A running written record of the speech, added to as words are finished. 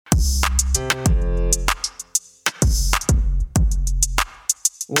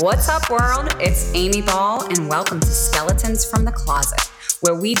What's up, world? It's Amy Ball, and welcome to Skeletons from the Closet,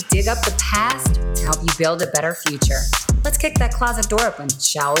 where we dig up the past to help you build a better future. Let's kick that closet door open,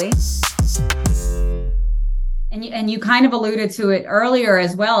 shall we? And you kind of alluded to it earlier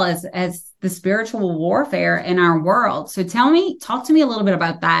as well as the spiritual warfare in our world. So talk to me a little bit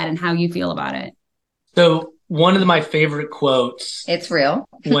about that and how you feel about it. So one of my favorite quotes. It's real.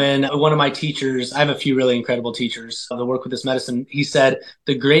 When one of my teachers, I have a few really incredible teachers that work with this medicine. He said,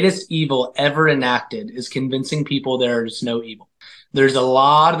 the greatest evil ever enacted is convincing people there's no evil. There's a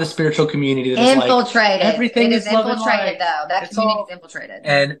lot of the spiritual community that is infiltrated. Like, everything is infiltrated, though. That community is infiltrated.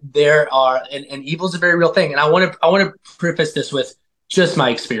 And there are, and evil is a very real thing. And I want to preface this with just my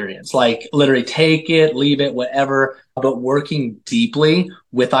experience, like literally take it, leave it, whatever. But working deeply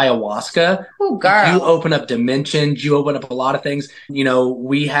with ayahuasca, you open up dimensions, you open up a lot of things. You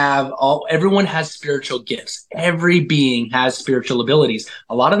know, everyone has spiritual gifts. Every being has spiritual abilities.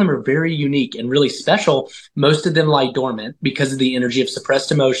 A lot of them are very unique and really special. Most of them lie dormant because of the energy of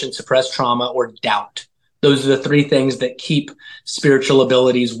suppressed emotion, suppressed trauma, or doubt. Those are the three things that keep spiritual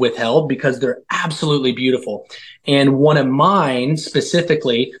abilities withheld because they're absolutely beautiful. And one of mine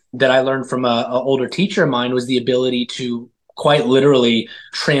specifically that I learned from an older teacher of mine was the ability to quite literally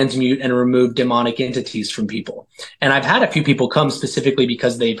transmute and remove demonic entities from people. And I've had a few people come specifically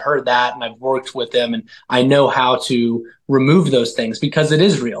because they've heard that, and I've worked with them, and I know how to remove those things because it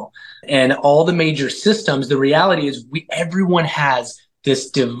is real. And all the major systems, the reality is everyone has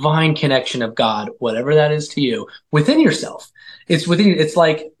this divine connection of God, whatever that is to you, within yourself. It's within you. It's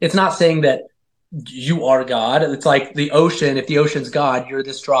like, it's not saying that you are God. It's like the ocean. If the ocean's God, you're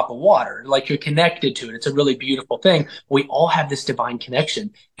this drop of water, like you're connected to it. It's a really beautiful thing. We all have this divine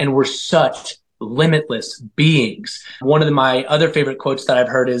connection, and we're such limitless beings. One of my other favorite quotes that I've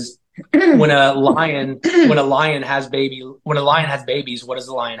heard is, when a lion has babies, what does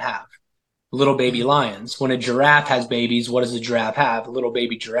the lion have? Little baby lions. When a giraffe has babies, what does a giraffe have? Little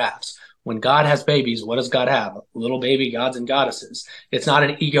baby giraffes. When God has babies, what does God have? Little baby gods and goddesses. It's not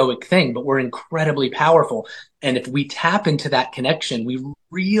an egoic thing, but we're incredibly powerful. And if we tap into that connection, we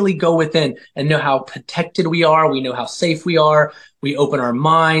really go within and know how protected we are. We know how safe we are. We open our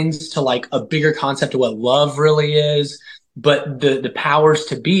minds to like a bigger concept of what love really is. But the powers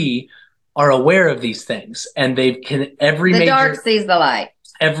to be are aware of these things, and the dark sees the light.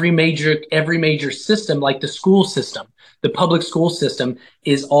 Every major system, like the school system, the public school system,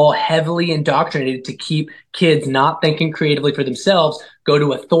 is all heavily indoctrinated to keep kids not thinking creatively for themselves, go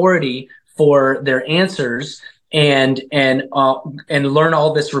to authority for their answers, and learn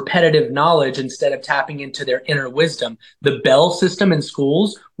all this repetitive knowledge instead of tapping into their inner wisdom. The Bell system in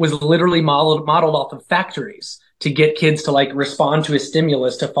schools was literally modeled off of factories to get kids to like respond to a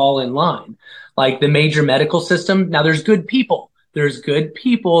stimulus to fall in line. Like the major medical system, now there's good people. There's good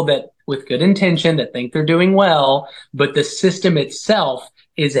people that with good intention that think they're doing well, but the system itself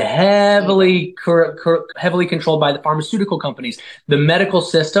is heavily controlled by the pharmaceutical companies. The medical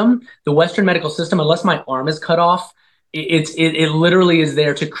system, the Western medical system, unless my arm is cut off, it literally is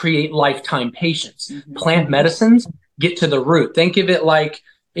there to create lifetime patients. Mm-hmm. Plant medicines get to the root. Think of it like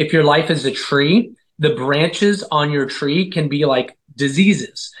if your life is a tree, the branches on your tree can be like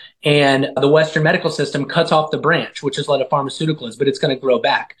diseases. And the Western medical system cuts off the branch, which is what a pharmaceutical is, but it's going to grow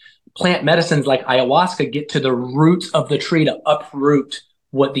back. Plant medicines like ayahuasca get to the roots of the tree to uproot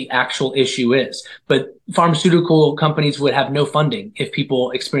what the actual issue is. But pharmaceutical companies would have no funding if people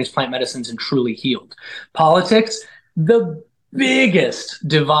experienced plant medicines and truly healed. Politics, the biggest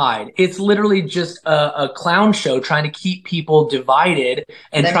divide. It's literally just a clown show trying to keep people divided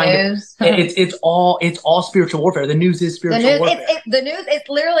and it's all spiritual warfare. The news is spiritual warfare. The news is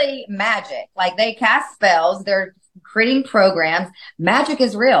literally magic. Like they cast spells. They're creating programs. Magic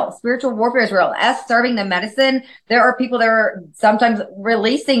is real. Spiritual warfare is real. Us serving the medicine, there are people that are sometimes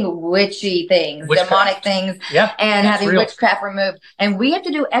releasing witchy things, demonic things, and having witchcraft removed. And we have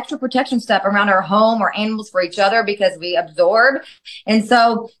to do extra protection stuff around our home or animals for each other because we absorb. And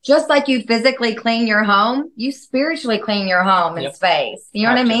so just like you physically clean your home, you spiritually clean your home and space. You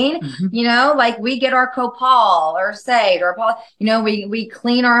know what I mean? Mm-hmm. You know, like we get our copal or sage or we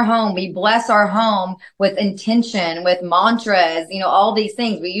clean our home. We bless our home with intention, with mantras, all these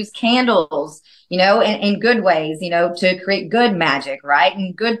things. We use candles, in good ways, to create good magic, right?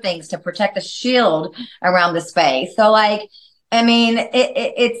 And good things to protect the shield around the space. So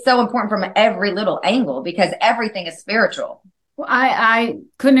it's so important from every little angle because everything is spiritual. Well, I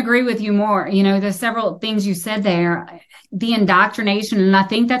couldn't agree with you more. There's several things you said there, the indoctrination. And I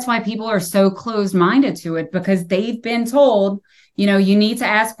think that's why people are so closed-minded to it, because they've been told You need to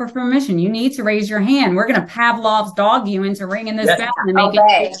ask for permission. You need to raise your hand. We're going to Pavlov's dog you into ringing this bell and make it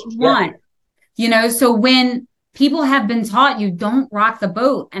what you want. So when people have been taught you don't rock the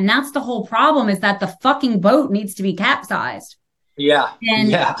boat, and that's the whole problem, is that the fucking boat needs to be capsized. Yeah.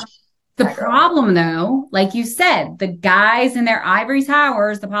 And the problem, though, like you said, the guys in their ivory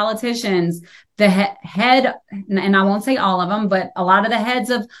towers, the politicians, the head, and I won't say all of them, but a lot of the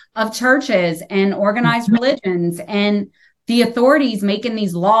heads of churches and organized religions and the authorities making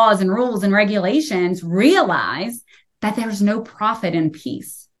these laws and rules and regulations realize that there's no profit in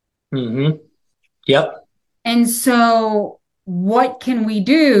peace. Mm-hmm. Yep. And so what can we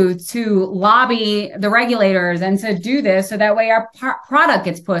do to lobby the regulators and to do this so that way our product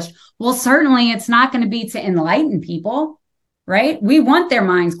gets pushed? Well, certainly it's not going to be to enlighten people, right? We want their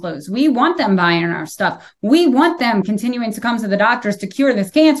minds closed. We want them buying our stuff. We want them continuing to come to the doctors to cure this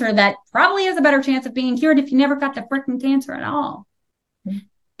cancer that probably has a better chance of being cured if you never got the freaking cancer at all. Mm-hmm.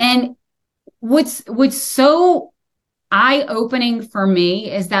 And what's so eye-opening for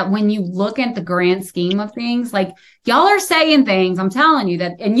me is that when you look at the grand scheme of things, like y'all are saying things, I'm telling you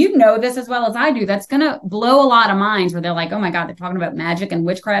that, and this as well as I do, that's going to blow a lot of minds where they're like, oh my God, they're talking about magic and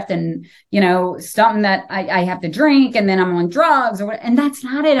witchcraft and, something that I have to drink and then I'm on drugs and that's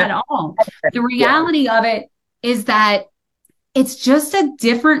not it at all. The reality of it is that it's just a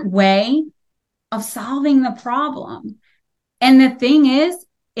different way of solving the problem. And the thing is,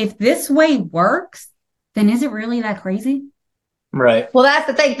 if this way works, then is it really that crazy? Right. Well, that's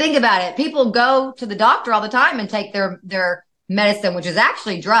the thing. Think about it. People go to the doctor all the time and take their medicine, which is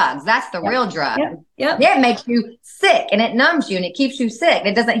actually drugs. That's the real drug. Yep. Yeah, it makes you sick and it numbs you and it keeps you sick.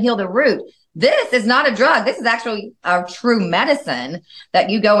 It doesn't heal the root. This is not a drug. This is actually a true medicine that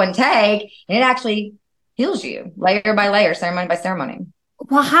you go and take, and it actually heals you layer by layer, ceremony by ceremony.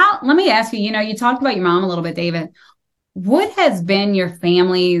 Well, let me ask you, you talked about your mom a little bit, David. What has been your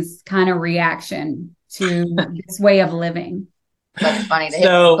family's kind of reaction to this way of living? That's funny to hear.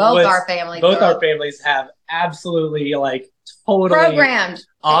 Our families have absolutely totally programmed,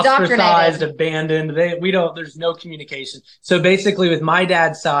 ostracized, abandoned. There's no communication. So basically with my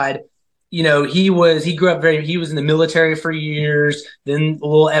dad's side, he was in the military for years, then a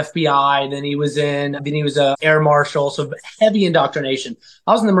little FBI, then he was a air marshal. So heavy indoctrination.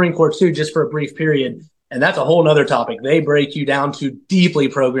 I was in the Marine Corps too, just for a brief period. And that's a whole nother topic. They break you down to deeply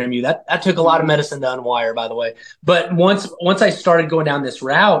program you. That took a lot of medicine to unwire, by the way. But once I started going down this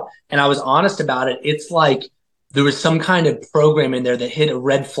route and I was honest about it, it's like there was some kind of program in there that hit a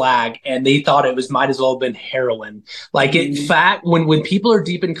red flag and they thought it might as well have been heroin. In fact, when people are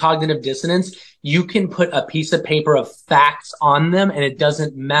deep in cognitive dissonance, you can put a piece of paper of facts on them and it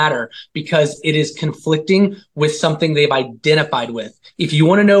doesn't matter because it is conflicting with something they've identified with. If you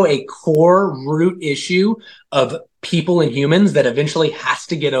want to know a core root issue of people and humans that eventually has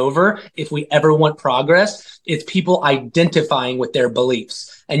to get over if we ever want progress, it's people identifying with their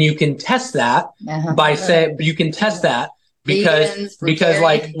beliefs. And you can test that because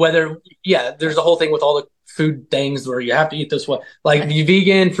there's a whole thing with all the food things where you have to eat this way, the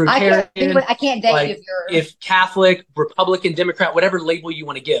vegan, fruitarian. I can't date if Catholic, Republican, Democrat, whatever label you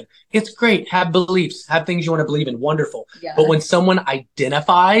want to give. It's great. Have beliefs, have things you want to believe in. Wonderful. Yeah. But when someone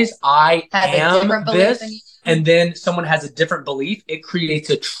identifies, I am this, and then someone has a different belief, it creates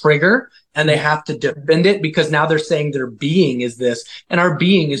a trigger and they have to defend it because now they're saying their being is this, and our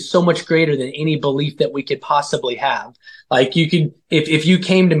being is so much greater than any belief that we could possibly have. You could, if you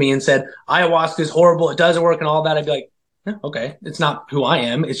came to me and said, ayahuasca is horrible, it doesn't work and all that, I'd be like, okay, it's not who I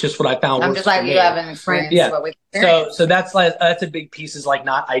am. It's just what I found. I'm just like you haven't experienced what we've experienced. So that's a big piece is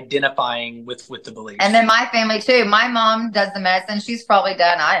not identifying with the belief. And then my family too. My mom does the medicine. She's probably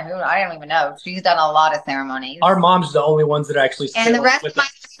done, I don't even know. She's done a lot of ceremonies. Our mom's the only ones that are actually and the rest of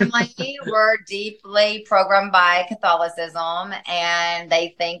my family were deeply programmed by Catholicism, and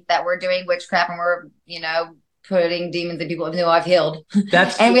they think that we're doing witchcraft and we're, putting demons in people who I've healed.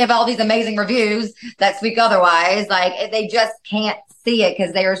 And we have all these amazing reviews that speak otherwise. They just can't see it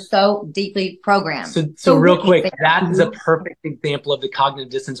because they are so deeply programmed. So real quick, that is a perfect example of the cognitive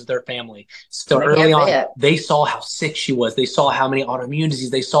dissonance with their family. So early on, they saw how sick she was. They saw how many autoimmune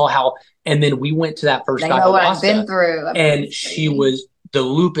diseases. They saw how, and then we went to that first ayahuasca. What I've been through. And she was the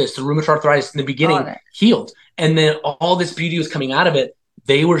lupus, the rheumatoid arthritis in the beginning healed. And then all this beauty was coming out of it.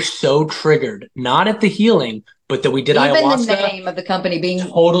 They were so triggered, not at the healing, but that we did even ayahuasca. The name of the company being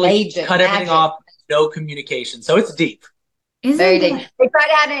totally cut everything off, no communication. So it's deep. Very deep. They tried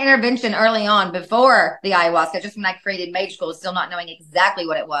to have an intervention early on before the ayahuasca, just when I created Mage School, still not knowing exactly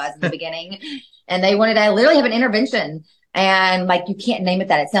what it was in the beginning. And they wanted to literally have an intervention And like, you can't name it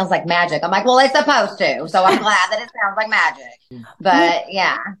that. It sounds like magic. I'm like, well, it's supposed to. So I'm glad that it sounds like magic. But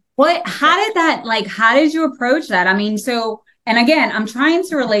yeah. How did you approach that? I mean, so, and again, I'm trying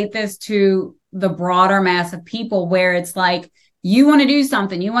to relate this to the broader mass of people where it's like, you want to do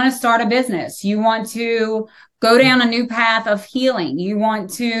something, you want to start a business, you want to go down a new path of healing, you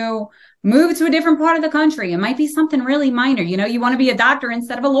want to move to a different part of the country. It might be something really minor. You want to be a doctor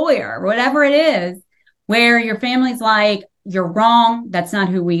instead of a lawyer, or whatever it is, where your family's like, you're wrong. That's not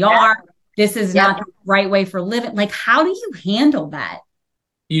who we are. This is not the right way for living. Like, how do you handle that?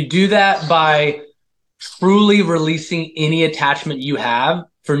 You do that by truly releasing any attachment you have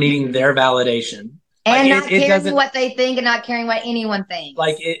for needing their validation. And not caring what they think and not caring what anyone thinks.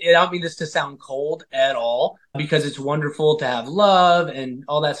 Like, I don't mean this to sound cold at all, because it's wonderful to have love and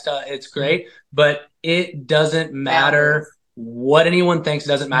all that stuff. It's great, but it doesn't matter what anyone thinks. It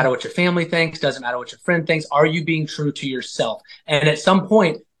doesn't matter what your family thinks. Doesn't matter what your friend thinks. Are you being true to yourself? And at some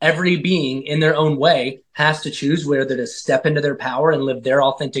point, every being in their own way has to choose whether to step into their power and live their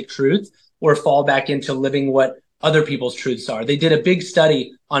authentic truth, or fall back into living what other people's truths are. They did a big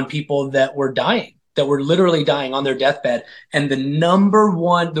study on people that were dying, that were literally dying on their deathbed. And the number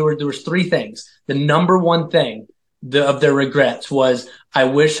one, there was three things. The number one thing of their regrets was, I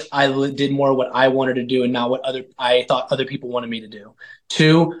wish I did more what I wanted to do and not what I thought other people wanted me to do.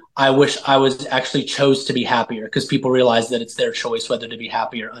 2, I wish I was actually chose to be happier, because people realize that it's their choice whether to be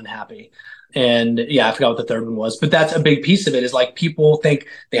happy or unhappy. And yeah, I forgot what the third one was, but that's a big piece of it, is like, people think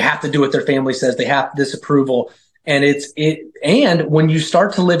they have to do what their family says, they have this approval. And and when you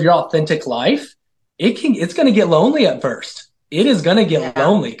start to live your authentic life, it's going to get lonely at first. It is going to get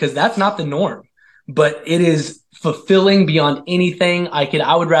lonely, because that's not the norm, but it is fulfilling beyond anything.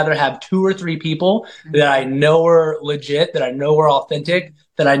 I would rather have 2 or 3 people that I know are legit, that I know are authentic,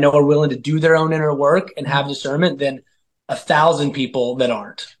 that I know are willing to do their own inner work and have discernment, than 1,000 people that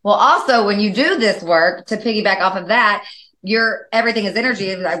aren't. Well, also, when you do this work, to piggyback off of that, everything is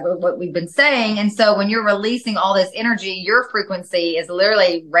energy, like what we've been saying. And so when you're releasing all this energy, your frequency is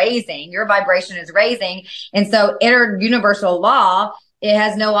literally raising, your vibration is raising. And so universal law, it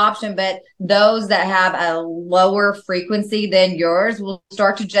has no option, but those that have a lower frequency than yours will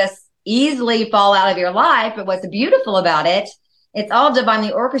start to just easily fall out of your life. But what's beautiful about it, it's all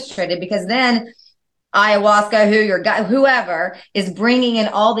divinely orchestrated, because then ayahuasca, whoever is bringing in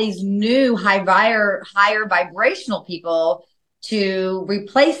all these new higher vibrational people to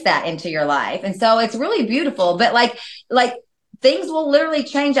replace that into your life. And so it's really beautiful. But like things will literally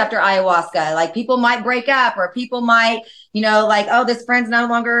change after ayahuasca. Like, people might break up, or people might, like, oh, this friend's no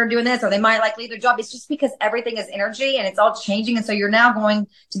longer doing this, or they might like leave their job. It's just because everything is energy and it's all changing. And so you're now going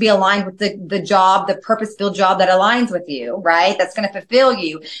to be aligned with the job, the purpose-filled job that aligns with you, right? That's going to fulfill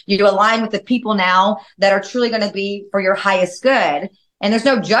you. You align with the people now that are truly going to be for your highest good. And there's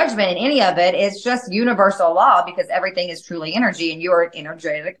no judgment in any of it. It's just universal law, because everything is truly energy, and you're an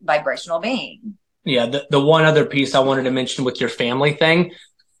energetic vibrational being. Yeah, the one other piece I wanted to mention with your family thing,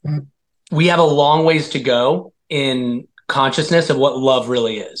 we have a long ways to go in consciousness of what love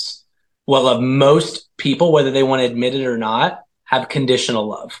really is. What love, most people, whether they want to admit it or not, have conditional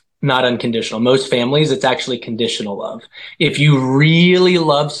love, not unconditional. Most families, it's actually conditional love. If you really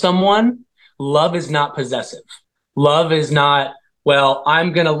love someone, love is not possessive. Love is not, well,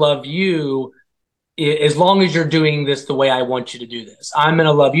 I'm going to love you as long as you're doing this the way I want you to do this. I'm going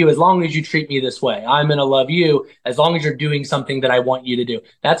to love you as long as you treat me this way. I'm going to love you as long as you're doing something that I want you to do.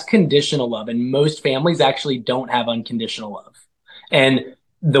 That's conditional love. And most families actually don't have unconditional love. And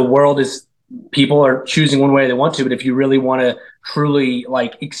the world is, people are choosing one way they want to. But if you really want to truly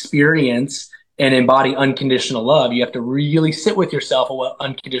experience and embody unconditional love, you have to really sit with yourself on what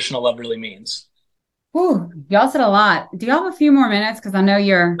unconditional love really means. Ooh, y'all said a lot. Do y'all have a few more minutes? Because I know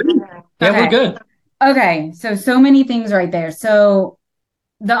you're... Yeah, we're good. Okay, so many things right there. So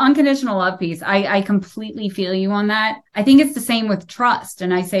the unconditional love piece, I completely feel you on that. I think it's the same with trust.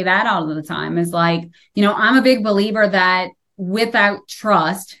 And I say that all the time, is like, I'm a big believer that without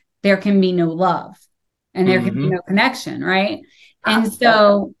trust, there can be no love and there can be no connection, right? And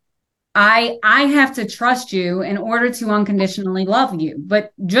so I have to trust you in order to unconditionally love you.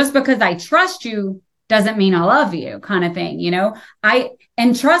 But just because I trust you doesn't mean I love you, kind of thing,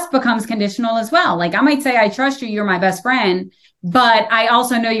 and trust becomes conditional as well. Like, I might say, I trust you, you're my best friend, but I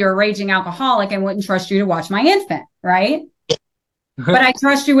also know you're a raging alcoholic and wouldn't trust you to watch my infant, right? But I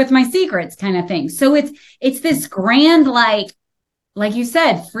trust you with my secrets, kind of thing. So it's this grand, like you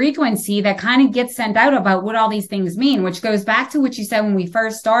said, frequency that kind of gets sent out about what all these things mean, which goes back to what you said when we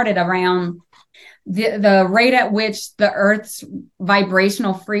first started around the rate at which the Earth's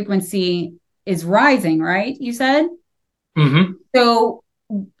vibrational frequency is rising, right? You said? Mm-hmm. So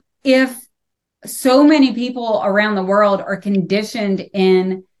if so many people around the world are conditioned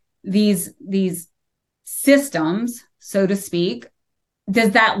in these systems, so to speak,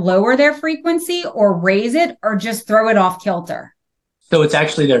 does that lower their frequency or raise it or just throw it off kilter? So it's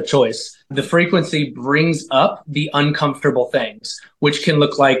actually their choice. The frequency brings up the uncomfortable things, which can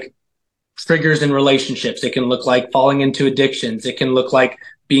look like triggers in relationships. It can look like falling into addictions. It can look like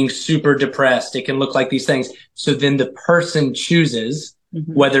being super depressed. It can look like these things. So then the person chooses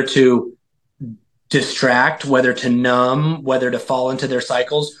whether to distract, whether to numb, whether to fall into their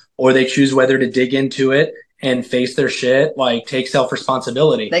cycles, or they choose whether to dig into it and face their shit, like take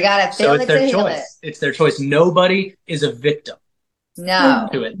self-responsibility. They got to feel it to heal it. It's their choice. Nobody is a victim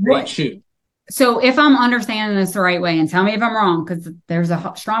to it. They choose. So if I'm understanding this the right way, and tell me if I'm wrong, because there's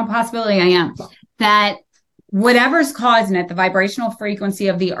a strong possibility I am, that whatever's causing it, the vibrational frequency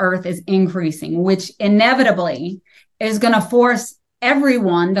of the earth is increasing, which inevitably is going to force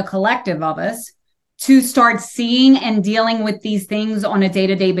everyone, the collective of us, to start seeing and dealing with these things on a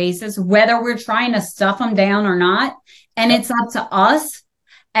day-to-day basis, whether we're trying to stuff them down or not. And it's up to us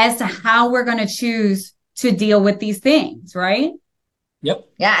as to how we're going to choose to deal with these things, right? Yep.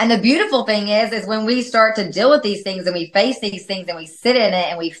 Yeah. And the beautiful thing is when we start to deal with these things and we face these things and we sit in it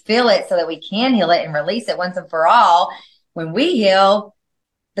and we feel it so that we can heal it and release it once and for all, when we heal,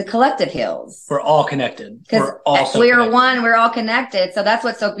 the collective heals. We're all connected. Because we're one, we're all connected. So that's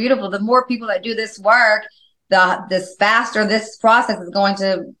what's so beautiful. The more people that do this work, the faster this process is going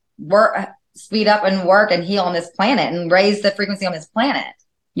to work, speed up and work and heal on this planet and raise the frequency on this planet.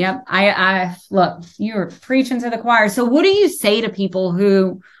 Yep. I look, you're preaching to the choir. So what do you say to people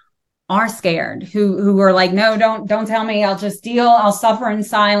who are scared, who are like, no, don't tell me, I'll just deal, I'll suffer in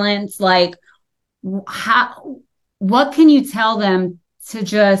silence. Like, what can you tell them to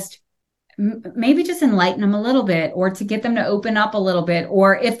just maybe just enlighten them a little bit, or to get them to open up a little bit,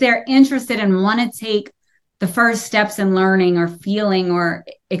 or if they're interested and want to take the first steps in learning or feeling or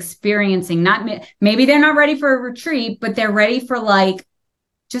experiencing, maybe they're not ready for a retreat, but they're ready for like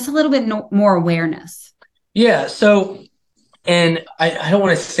just a little bit more awareness. Yeah. So, and I don't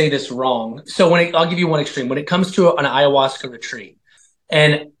want to say this wrong. So I'll give you one extreme. When it comes to an ayahuasca retreat,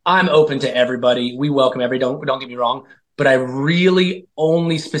 and I'm open to everybody, we welcome everybody. Don't get me wrong. But I really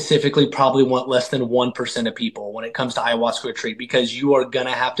only specifically probably want less than 1% of people when it comes to ayahuasca retreat, because you are going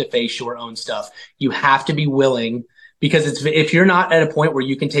to have to face your own stuff. You have to be willing, because if you're not at a point where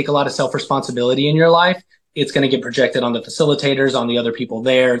you can take a lot of self-responsibility in your life, it's going to get projected on the facilitators, on the other people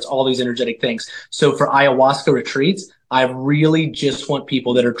there. It's all these energetic things. So for ayahuasca retreats, I really just want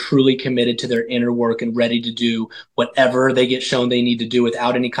people that are truly committed to their inner work and ready to do whatever they get shown they need to do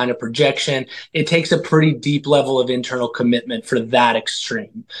without any kind of projection. It takes a pretty deep level of internal commitment for that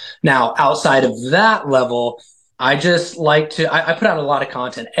extreme. Now, outside of that level, I just like I put out a lot of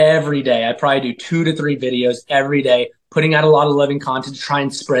content every day. I probably do 2 to 3 videos every day, putting out a lot of loving content to try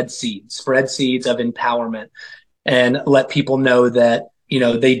and spread seeds of empowerment and let people know that,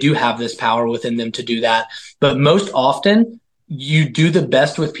 they do have this power within them to do that. But most often you do the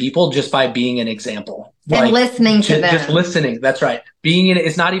best with people just by being an example. And listening to them. Just listening. That's right. Being in it,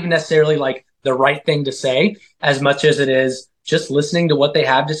 it's not even necessarily like the right thing to say as much as it is just listening to what they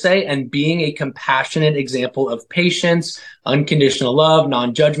have to say and being a compassionate example of patience, unconditional love,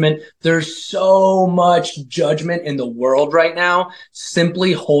 non-judgment. There's so much judgment in the world right now.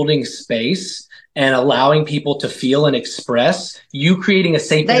 Simply holding space and allowing people to feel and express, you creating a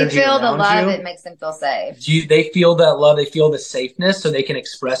safe energy around you. They feel the love, it makes them feel safe. They feel that love, they feel the safeness so they can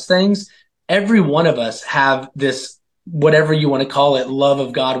express things. Every one of us have this, whatever you want to call it, love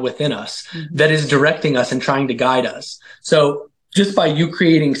of God within us that is directing us and trying to guide us. So just by you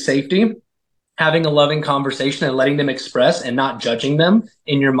creating safety, having a loving conversation and letting them express and not judging them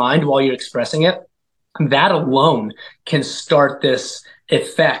in your mind while you're expressing it, that alone can start this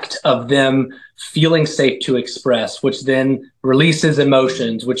effect of them feeling safe to express, which then releases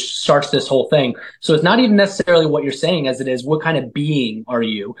emotions, which starts this whole thing. So it's not even necessarily what you're saying as it is, what kind of being are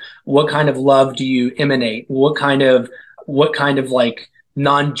you? What kind of love do you emanate? What kind of like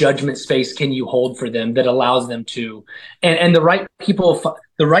non-judgment space can you hold for them that allows them to, and the right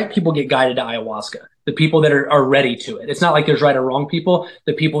people get guided to ayahuasca, the people that are ready to it. It's not like there's right or wrong people,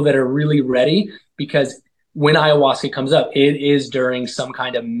 the people that are really ready, because when ayahuasca comes up, it is during some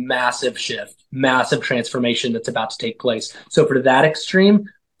kind of massive shift, massive transformation that's about to take place. So for that extreme,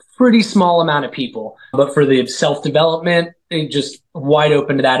 pretty small amount of people, but for the self-development, just wide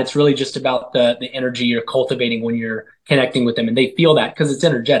open to that. It's really just about the energy you're cultivating when you're connecting with them, and they feel that because it's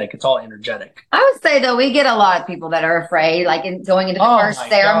energetic. It's all energetic. I would say though, we get a lot of people that are afraid, like going into the first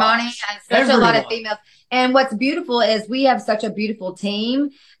ceremony, and especially a lot of females. And what's beautiful is we have such a beautiful team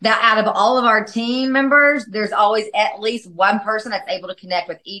that out of all of our team members, there's always at least one person that's able to connect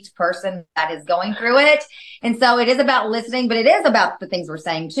with each person that is going through it. And so it is about listening, but it is about the things we're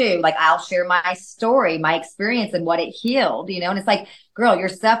saying too. Like I'll share my story, my experience and what it healed, and it's like, girl, you're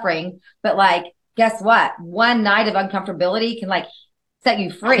suffering, but like, guess what? One night of uncomfortability can like set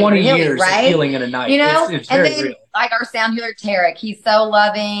you free. 20 heal years you, right? of healing in a night. It's and very then real. like our sound healer, Tarek, he's so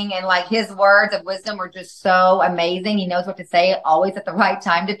loving and like his words of wisdom are just so amazing. He knows what to say always at the right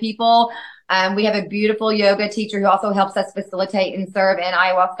time to people. We have a beautiful yoga teacher who also helps us facilitate and serve in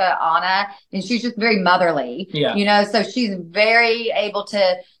ayahuasca, Anna, and she's just very motherly. Yeah. So she's very able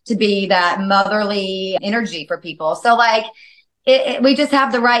to be that motherly energy for people. So like, we just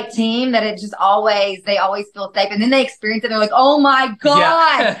have the right team that they always feel safe. And then they experience it. And they're like, oh my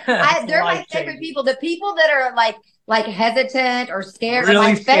God, they're my favorite people. The people that are like hesitant or scared really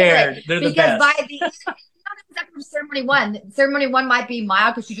are my scared. favorite. They're the because best. by the end, exactly ceremony one might be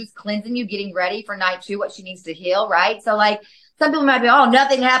mild because she's just cleansing you, getting ready for night 2, what she needs to heal. Right. So like, some people might be, oh,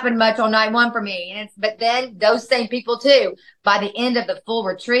 nothing happened much on night 1 for me. But then those same people too, by the end of the full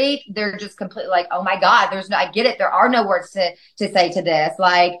retreat, they're just completely like, oh my God, I get it. There are no words to say to this.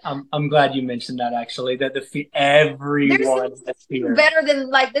 Like, I'm glad you mentioned that actually, that everyone that's here. Better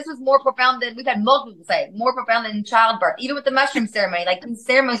than like, this was more profound than we've had multiple people say, more profound than childbirth, even with the mushroom ceremony. Like these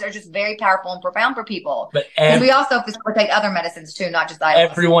ceremonies are just very powerful and profound for people. But we also facilitate other medicines too, not just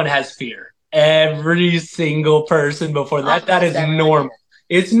ayahuasca. Everyone has fear. Every single person before that is normal.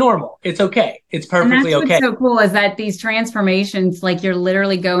 It's normal. It's okay. It's perfectly okay. What's so cool is that these transformations, like you're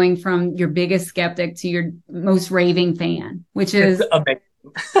literally going from your biggest skeptic to your most raving fan, which is amazing.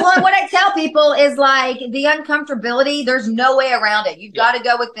 Well, what I tell people is like the uncomfortability, there's no way around it. You've got to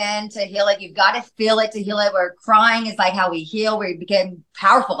go within to heal it. You've got to feel it to heal it. Where crying is like how we heal. We become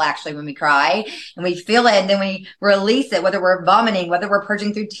powerful actually when we cry and we feel it and then we release it, whether we're vomiting, whether we're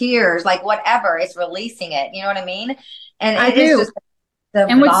purging through tears, like whatever, it's releasing it. You know what I mean? And I do. Just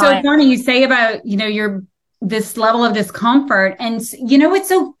and what's so funny, you say about, your this level of discomfort, and what's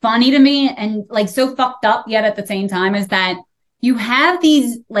so funny to me and like so fucked up yet at the same time is that you have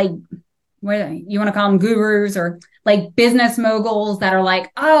these like, what you want to call them, gurus or like business moguls that are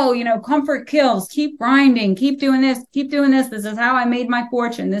like, oh, comfort kills, keep grinding, keep doing this. This is how I made my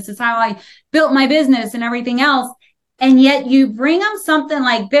fortune. This is how I built my business and everything else. And yet you bring them something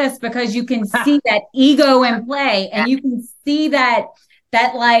like this because you can see that ego in play and you can see that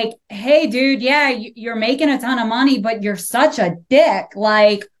like, hey, dude, yeah, you're making a ton of money, but you're such a dick.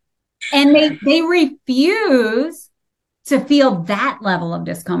 Like, and they refuse to feel that level of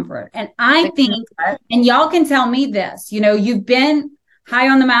discomfort. And I think, and y'all can tell me this, you've been high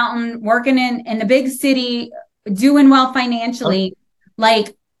on the mountain, working in the big city, doing well financially.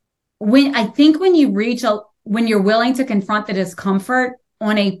 Like when you're willing to confront the discomfort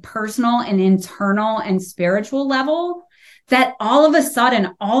on a personal and internal and spiritual level, that all of a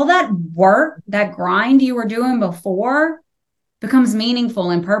sudden, all that work, that grind you were doing before becomes meaningful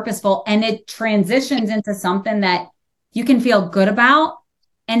and purposeful. And it transitions into something that you can feel good about.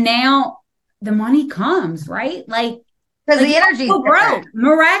 And now the money comes, right? Like, because the energy go broke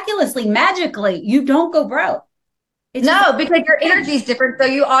miraculously, magically, you don't go broke. Because your energy is different. So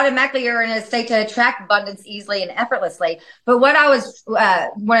you automatically are in a state to attract abundance easily and effortlessly. But what I was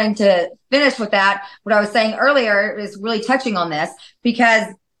wanting to finish with that, what I was saying earlier is really touching on this,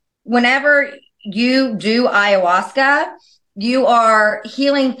 because whenever you do ayahuasca, you are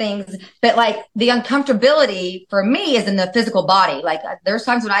healing things, but like the uncomfortability for me is in the physical body. Like there's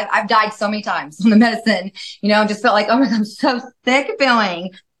times when I've died so many times from the medicine, and just felt like, oh my God, I'm so sick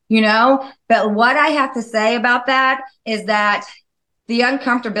feeling, but what I have to say about that is that the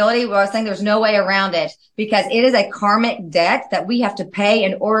uncomfortability, I was saying there's no way around it because it is a karmic debt that we have to pay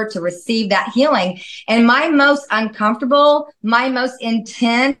in order to receive that healing. And my most uncomfortable, my most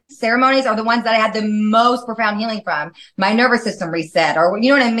intense ceremonies are the ones that I had the most profound healing from. My nervous system reset, or you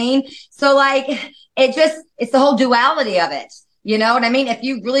know what I mean? So like, it's the whole duality of it. You know what I mean? If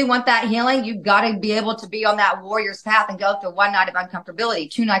you really want that healing, you've got to be able to be on that warrior's path and go through one night of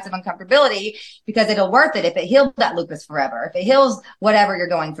uncomfortability, 2 nights of uncomfortability, because it'll worth it if it heals that lupus forever, if it heals whatever you're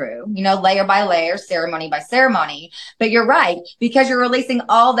going through, layer by layer, ceremony by ceremony. But you're right, because you're releasing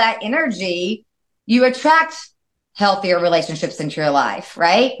all that energy, you attract healthier relationships into your life,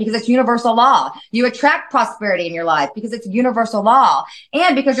 right? Because it's universal law. You attract prosperity in your life because it's universal law.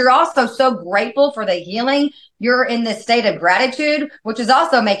 And because you're also so grateful for the healing, you're in this state of gratitude, which is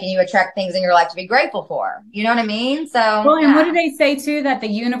also making you attract things in your life to be grateful for. You know what I mean? So, and what do they say too? That the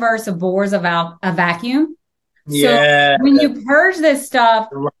universe abhors a vacuum. Yeah. So when you purge this stuff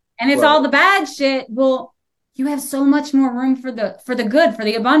and it's all the bad shit. Well, you have so much more room for the good, for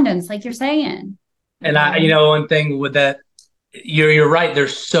the abundance, like you're saying. And one thing with that, you're right.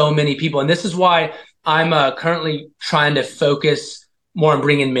 There's so many people, and this is why I'm currently trying to focus more on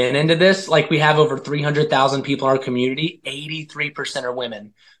bringing men into this. Like, we have over 300,000 people in our community. 83% are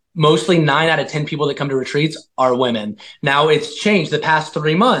women. Mostly 9 out of 10 people that come to retreats are women. Now, it's changed the past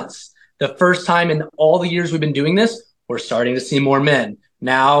 3 months. The first time in all the years we've been doing this, we're starting to see more men.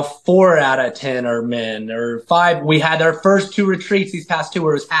 Now 4 out of 10 are men, or 5. We had our first 2 retreats, these past 2,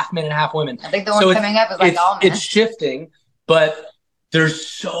 where it was half men and half women. I think the one coming up is like all men. It's shifting, but there's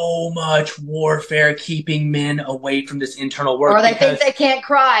so much warfare keeping men away from this internal work. Or they think they can't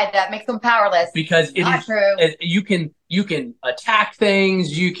cry. That makes them powerless. Because Not true. You can attack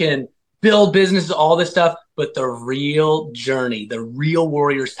things, you can build businesses, all this stuff, but the real journey, the real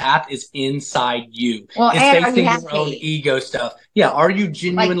warrior's path is inside you. Well, it's facing your own ego stuff. Yeah, are you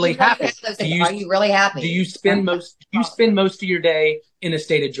genuinely happy? Are you really happy? Do you spend most of your day in a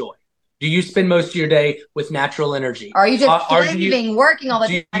state of joy? Do you spend most of your day with natural energy? Are you just working all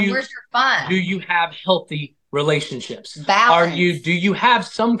the time? Where's your fun? Do you have healthy relationships? Balance. Do you have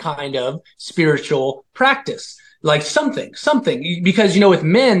some kind of spiritual practice? Like something, because, with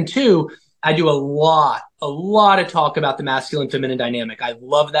men too, I do a lot of talk about the masculine feminine dynamic. I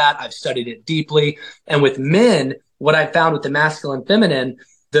love that. I've studied it deeply. And with men, what I found with the masculine feminine,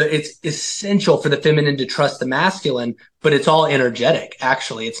 it's essential for the feminine to trust the masculine, but it's all energetic.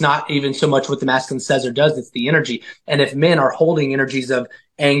 Actually, it's not even so much what the masculine says or does. It's the energy. And if men are holding energies of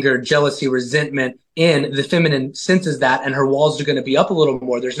anger, jealousy, resentment in, the feminine senses that, and her walls are going to be up a little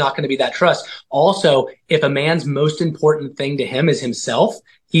more. There's not going to be that trust. Also, if a man's most important thing to him is himself,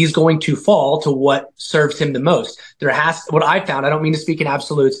 he's going to fall to what serves him the most. What I found, I don't mean to speak in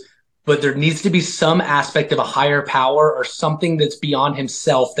absolutes, but there needs to be some aspect of a higher power or something that's beyond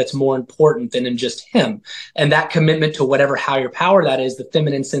himself that's more important than in just him. And that commitment to whatever higher power that is, the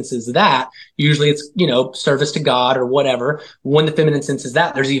feminine senses that. Usually it's, service to God or whatever. When the feminine senses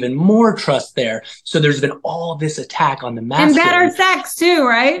that, there's even more trust there. So there's been all this attack on the masculine. And better sex too,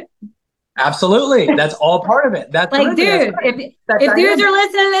 right? Absolutely. That's all part of it. That's like, dude, if dudes are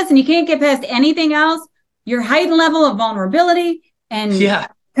listening to this and you can't get past anything else, your heightened level of vulnerability and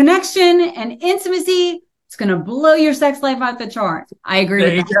connection and intimacy, it's going to blow your sex life out the charts. I agree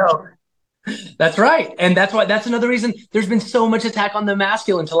with that. There you go. That's right. And that's another reason there's been so much attack on the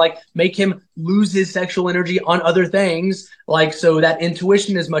masculine, to make him lose his sexual energy on other things, so that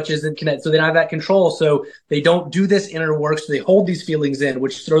intuition as much isn't connected. So they don't have that control. So they don't do this inner work. So they hold these feelings in,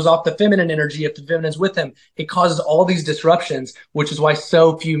 which throws off the feminine energy. If the feminine's with him, it causes all these disruptions, which is why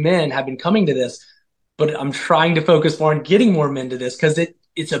so few men have been coming to this. But I'm trying to focus more on getting more men to this, because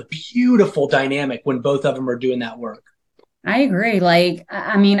it's a beautiful dynamic when both of them are doing that work. I agree.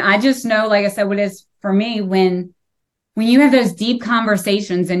 I just know, like I said, what is for me, when you have those deep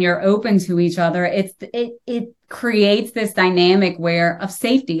conversations and you're open to each other, it creates this dynamic of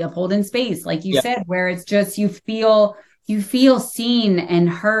safety, of holding space, like you said, where it's just, you feel seen and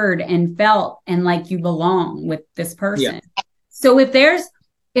heard and felt, and like you belong with this person. Yeah. So if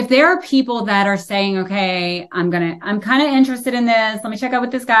there are people that are saying, okay, I'm kind of interested in this, let me check out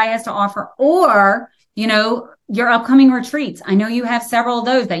what this guy has to offer, or, your upcoming retreats. I know you have several of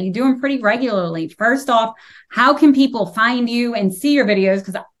those that you do them pretty regularly. First off, how can people find you and see your videos?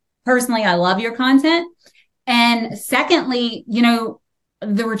 Because personally, I love your content. And secondly,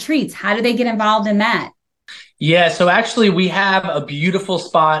 the retreats, how do they get involved in that? Yeah, so actually we have a beautiful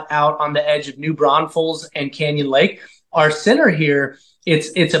spot out on the edge of New Braunfels and Canyon Lake. Our center here,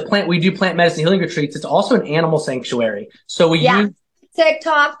 it's a plant. We do plant medicine healing retreats. It's also an animal sanctuary. So we use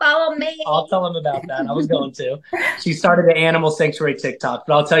TikTok, follow me. I'll tell them about that. I was going to. She started the animal sanctuary TikTok,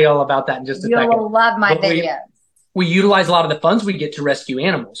 but I'll tell you all about that in just a second. You'll love my videos. We utilize a lot of the funds we get to rescue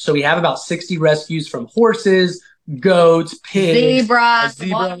animals. So we have about 60 rescues from horses, goats, pigs, zebra,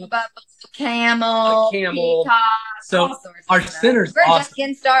 camel, peacock, so our center's we're awesome. Just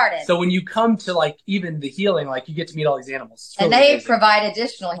getting started. So when you come to even the healing, you get to meet all these animals. And they provide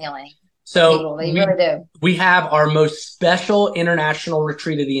additional healing. So they really do. We have our most special international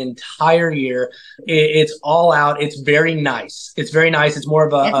retreat of the entire year. It's all out. It's very nice. It's more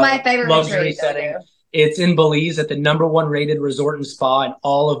of it's my favorite luxury retreat, setting. It's in Belize at the #1 rated resort and spa in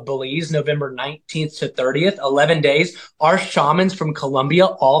all of Belize, November 19th to 30th, 11 days. Our shamans from Colombia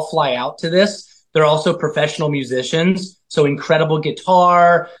all fly out to this. They're also professional musicians. So incredible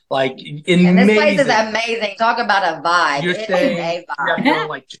guitar, amazing. And this place is amazing. Talk about a vibe. You're staying, a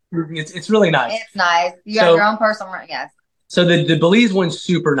vibe. It's really nice. It's nice. You have your own personal, yes. So the Belize one's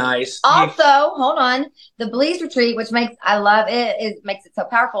super nice. Also, hold on. The Belize retreat, which I love it, makes it so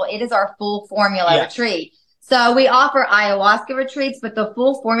powerful. It is our full formula retreat. So we offer ayahuasca retreats, but the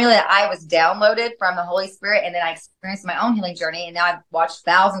full formula that I was downloaded from the Holy Spirit, and then I experienced my own healing journey, and now I've watched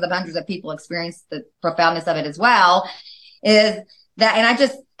thousands of hundreds of people experience the profoundness of it as well, is that, and I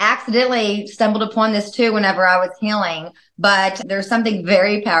just accidentally stumbled upon this too whenever I was healing, but there's something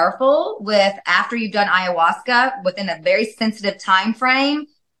very powerful with, after you've done ayahuasca, within a very sensitive time frame,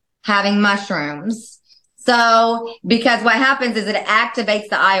 having mushrooms. So, because what happens is it activates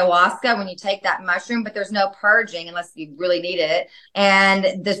the ayahuasca when you take that mushroom, but there's no purging unless you really need it.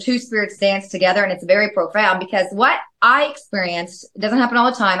 And the two spirits dance together, and it's very profound, because what I experienced, it doesn't happen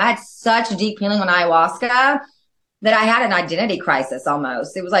all the time. I had such deep healing on ayahuasca that I had an identity crisis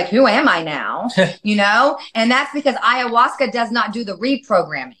almost. It was like, who am I now? And that's because ayahuasca does not do the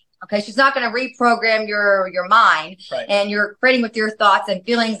reprogramming. Okay. She's not going to reprogram your mind, right? And you're creating with your thoughts and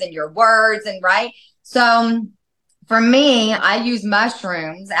feelings and your words, and right. So for me, I use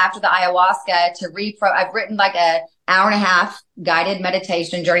mushrooms after the ayahuasca to I've written like a 1.5-hour guided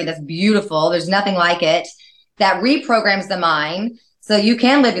meditation journey that's beautiful. There's nothing like it, that reprograms the mind so you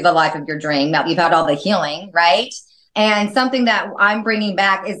can live the life of your dream. Now you've had all the healing, right? And something that I'm bringing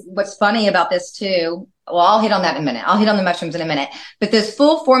back is, what's funny about this too. Well, I'll hit on that in a minute. I'll hit on the mushrooms in a minute. But this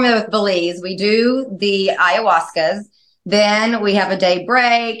full formula with Belize, we do the ayahuascas, then we have a day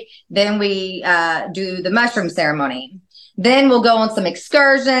break, then we do the mushroom ceremony. Then we'll go on some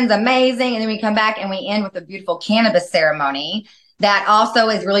excursions, amazing, and then we come back and we end with a beautiful cannabis ceremony that also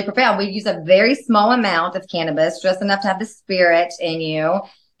is really profound. We use a very small amount of cannabis, just enough to have the spirit in you,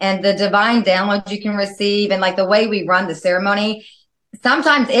 and the divine downloads you can receive. And like the way we run the ceremony,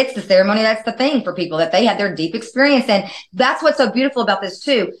 sometimes it's the ceremony that's the thing for people, that they had their deep experience. And that's what's so beautiful about this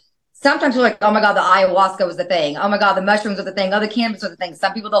too. Sometimes we're like, oh my God, the ayahuasca was the thing. Oh my God, the mushrooms are the thing. Oh, the cannabis are the thing.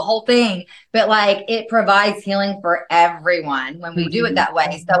 Some people, the whole thing. But like, it provides healing for everyone when we do it that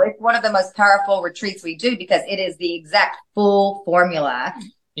way. So it's one of the most powerful retreats we do, because it is the exact full formula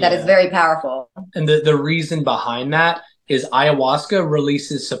that is very powerful. And the reason behind that is ayahuasca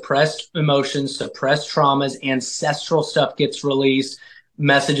releases suppressed emotions, suppressed traumas, ancestral stuff gets released,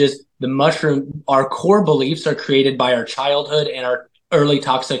 messages. The mushroom, our core beliefs are created by our childhood and our early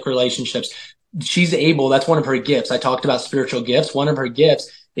toxic relationships. She's able, that's one of her gifts. I talked about spiritual gifts. One of her gifts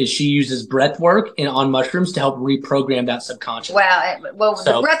is she uses breath work on mushrooms to help reprogram that subconscious. Wow.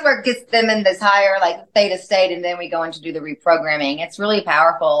 The breath work gets them in this higher like theta state, and then we go in to do the reprogramming. It's really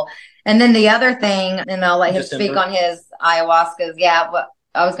powerful. And then the other thing, and I'll let him speak on his ayahuascas. Yeah, well,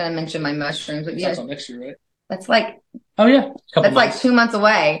 I was going to mention my mushrooms. But that's next year, right? That's like, that's like 2 months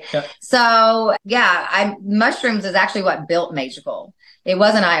away. Yeah. So mushrooms is actually what built Magical. It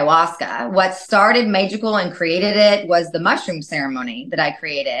wasn't ayahuasca. What started Magical and created it was the mushroom ceremony that I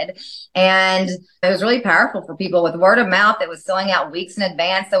created. And it was really powerful for people with word of mouth. It was selling out weeks in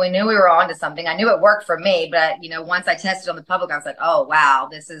advance. So we knew we were onto something. I knew it worked for me, but once I tested on the public, I was like, oh, wow,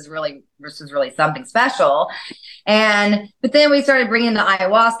 this is really something special. But then we started bringing the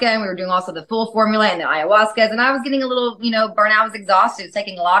ayahuasca, and we were doing also the full formula and the ayahuascas. And I was getting a little, burnout. I was exhausted. It was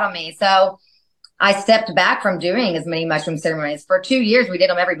taking a lot on me. So I stepped back from doing as many mushroom ceremonies. For 2 years, we did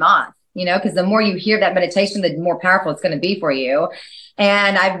them every month, because the more you hear that meditation, the more powerful it's going to be for you.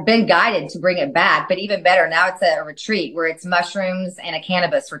 And I've been guided to bring it back, but even better, now it's a retreat where it's mushrooms and a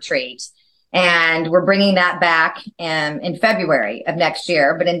cannabis retreat. And we're bringing that back in February of next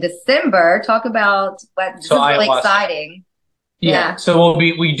year. But in December, talk about this is really exciting. Yeah. So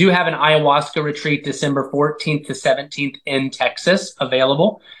we do have an ayahuasca retreat December 14th to 17th in Texas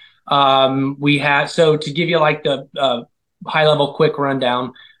available. So to give you like the high level quick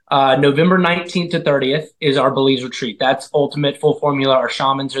rundown, November 19th to 30th is our Belize retreat. That's ultimate full formula. Our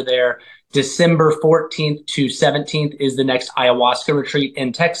shamans are there. December 14th to 17th is the next ayahuasca retreat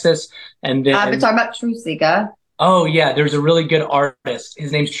in Texas. And then I've been talking about Truth Seeker. Oh yeah, there's a really good artist.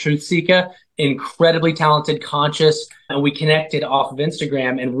 His name's Truth Seeker, incredibly talented, conscious, and we connected off of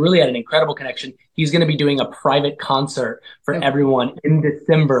Instagram and really had an incredible connection. He's going to be doing a private concert for everyone in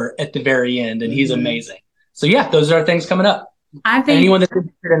December at the very end, and he's amazing. So yeah, those are things coming up. I think anyone that's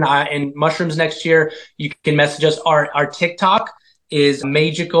interested in mushrooms next year, you can message us. Our TikTok is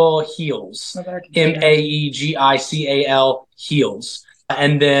Magical Heals, Maegical Heals,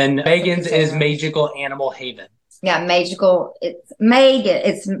 and then Maegen's is Magical Animal Haven. Yeah, Magical. It's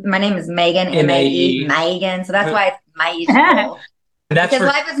Maegen. My name is Maegen, M-A-E, Maegen. So that's why it's Magical. Because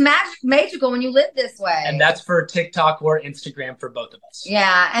life is magical when you live this way. And that's for TikTok or Instagram for both of us.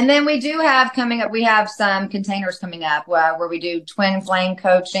 Yeah. And then we do have coming up, we have some containers coming up where we do twin flame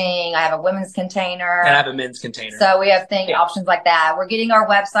coaching. I have a women's container. And I have a men's container. So we have options like that. We're getting our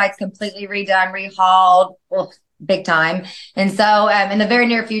websites completely redone, rehauled. Big time. And so in the very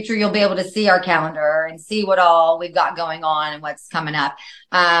near future, you'll be able to see our calendar and see what all we've got going on and what's coming up.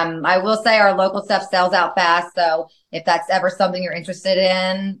 I will say our local stuff sells out fast. So if that's ever something you're interested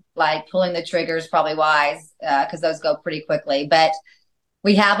in, like pulling the trigger is probably wise because those go pretty quickly, but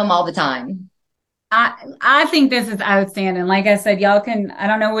we have them all the time. I think this is outstanding. Like I said, y'all I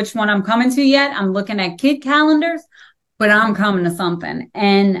don't know which one I'm coming to yet. I'm looking at kid calendars, but I'm coming to something.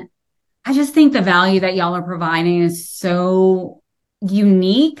 And I just think the value that y'all are providing is so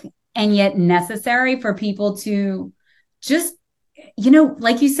unique and yet necessary for people to just,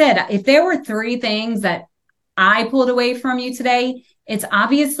 like you said, if there were 3 things that I pulled away from you today, it's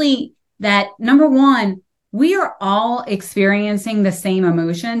obviously that number 1, we are all experiencing the same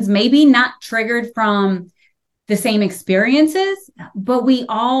emotions, maybe not triggered from the same experiences, but we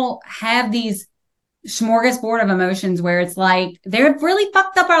all have these smorgasbord of emotions where it's like they've really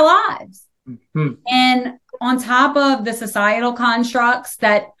fucked up our lives. Mm-hmm. And on top of the societal constructs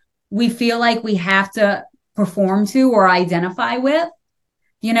that we feel like we have to perform to or identify with,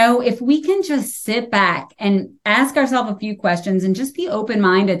 if we can just sit back and ask ourselves a few questions and just be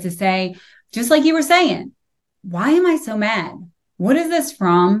open-minded to say, just like you were saying, why am I so mad? What is this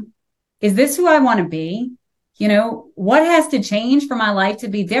from? Is this who I want to be? What has to change for my life to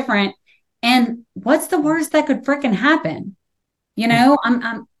be different? And what's the worst that could frickin' happen?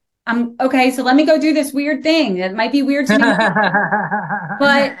 I'm okay. So let me go do this weird thing. That might be weird to me,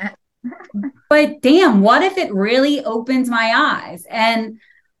 but damn, what if it really opens my eyes and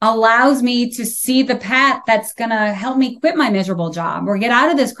allows me to see the path that's going to help me quit my miserable job or get out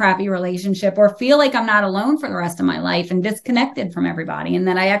of this crappy relationship or feel like I'm not alone for the rest of my life and disconnected from everybody. And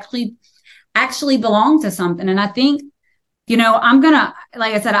that I actually belong to something. And I think, I'm going to,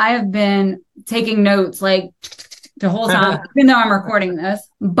 like I said, I have been taking notes like the whole time, even though I'm recording this,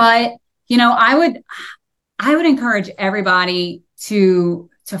 but, I would encourage everybody to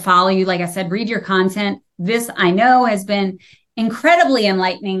follow you. Like I said, read your content. This I know has been incredibly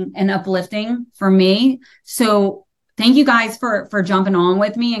enlightening and uplifting for me. So thank you guys for jumping on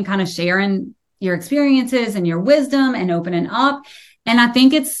with me and kind of sharing your experiences and your wisdom and opening up. And I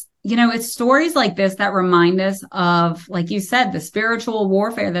think it's stories like this that remind us of, like you said, the spiritual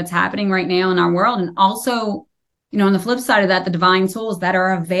warfare that's happening right now in our world. And also, on the flip side of that, the divine tools that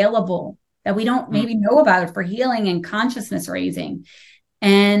are available that we don't maybe know about for healing and consciousness raising.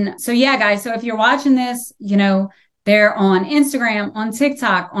 And so, yeah, guys, so if you're watching this, they're on Instagram, on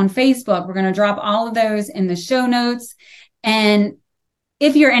TikTok, on Facebook. We're going to drop all of those in the show notes. And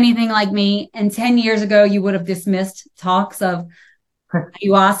if you're anything like me, and 10 years ago, you would have dismissed talks of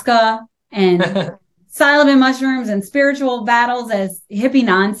ayahuasca and psilocybin mushrooms and spiritual battles as hippie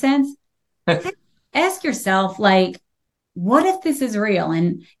nonsense, ask yourself, what if this is real?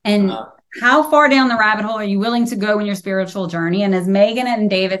 And how far down the rabbit hole are you willing to go in your spiritual journey? And as Maegen and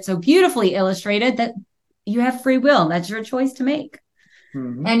David so beautifully illustrated, that you have free will. That's your choice to make.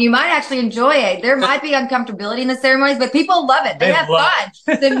 Mm-hmm. And you might actually enjoy it. There might be uncomfortability in the ceremonies, but people love it. They have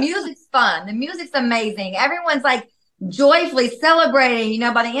fun. The music's fun. The music's amazing. Everyone's joyfully celebrating,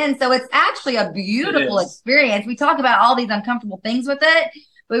 by the end. So it's actually a beautiful experience. We talk about all these uncomfortable things with it,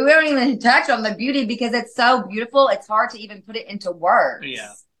 but we don't even touch on the beauty because it's so beautiful. It's hard to even put it into words.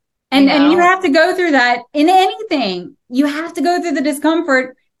 Yeah. And you have to go through that in anything. You have to go through the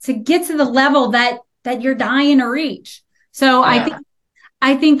discomfort to get to the level that you're dying to reach. So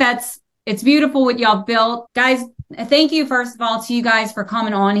I think it's beautiful what y'all built. Guys, thank you, first of all, to you guys for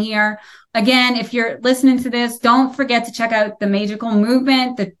coming on here. Again, if you're listening to this, don't forget to check out the Magical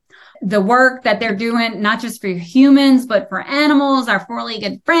Movement, the work that they're doing, not just for humans, but for animals, our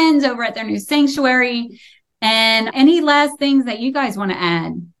four-legged friends over at their new sanctuary. And any last things that you guys want to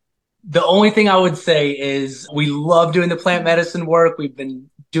add? The only thing I would say is we love doing the plant medicine work. We've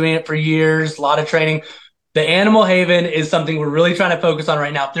been doing it for years, a lot of training. The Animal Haven is something we're really trying to focus on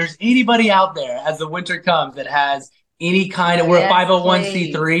right now. If there's anybody out there as the winter comes that has any kind of, we're a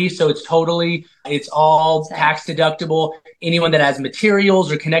 501c3, so it's all tax deductible. Anyone that has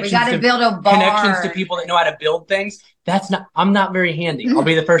materials or connections to people that know how to build things, I'm not very handy. I'll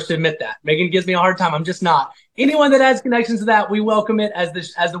be the first to admit that. Maegen gives me a hard time. I'm just not. Anyone that has connections to that, we welcome it as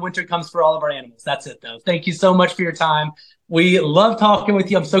the winter comes for all of our animals. That's it, though. Thank you so much for your time. We love talking with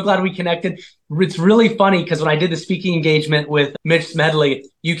you. I'm so glad we connected. It's really funny because when I did the speaking engagement with Mitch Smedley,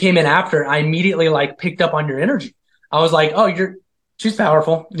 you came in after. I immediately picked up on your energy. I was like, oh, you're She's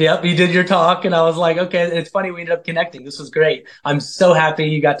powerful. Yep. You did your talk and I was like, okay, it's funny. We ended up connecting. This was great. I'm so happy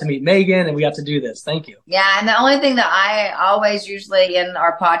you got to meet Maegen and we got to do this. Thank you. Yeah. And the only thing that I always usually in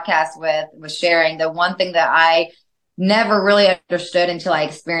our podcast was sharing, the one thing that I never really understood until I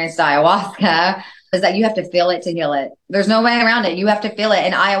experienced ayahuasca is that you have to feel it to heal it. There's no way around it. You have to feel it.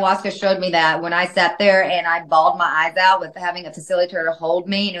 And ayahuasca showed me that when I sat there and I bawled my eyes out with having a facilitator hold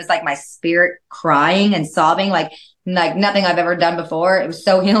me. And it was like my spirit crying and sobbing, like nothing I've ever done before. It was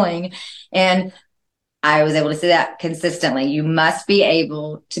so healing. And I was able to see that consistently. You must be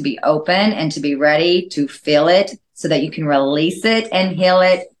able to be open and to be ready to feel it so that you can release it and heal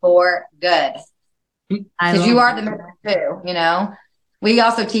it for good. Because you are the mirror too, you know. We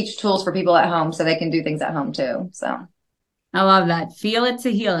also teach tools for people at home so they can do things at home too. So I love that. Feel it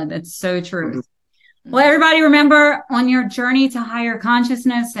to heal it. That's so true. Well, everybody, remember, on your journey to higher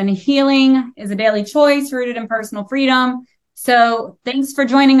consciousness and healing is a daily choice rooted in personal freedom. So thanks for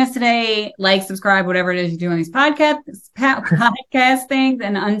joining us today. Like, subscribe, whatever it is you do on these podcast things.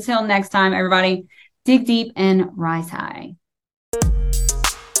 And until next time, everybody, dig deep and rise high.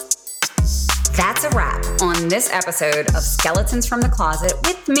 That's a wrap on this episode of Skeletons from the Closet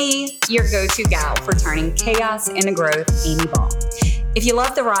with me, your go-to gal for turning chaos into growth, Amy Ball. If you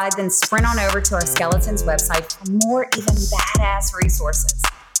love the ride, then sprint on over to our Skeletons website for more even badass resources.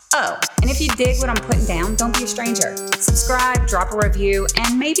 Oh, and if you dig what I'm putting down, don't be a stranger. Subscribe, drop a review,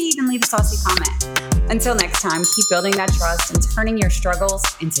 and maybe even leave a saucy comment. Until next time, keep building that trust and turning your struggles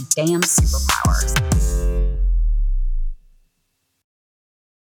into damn superpowers.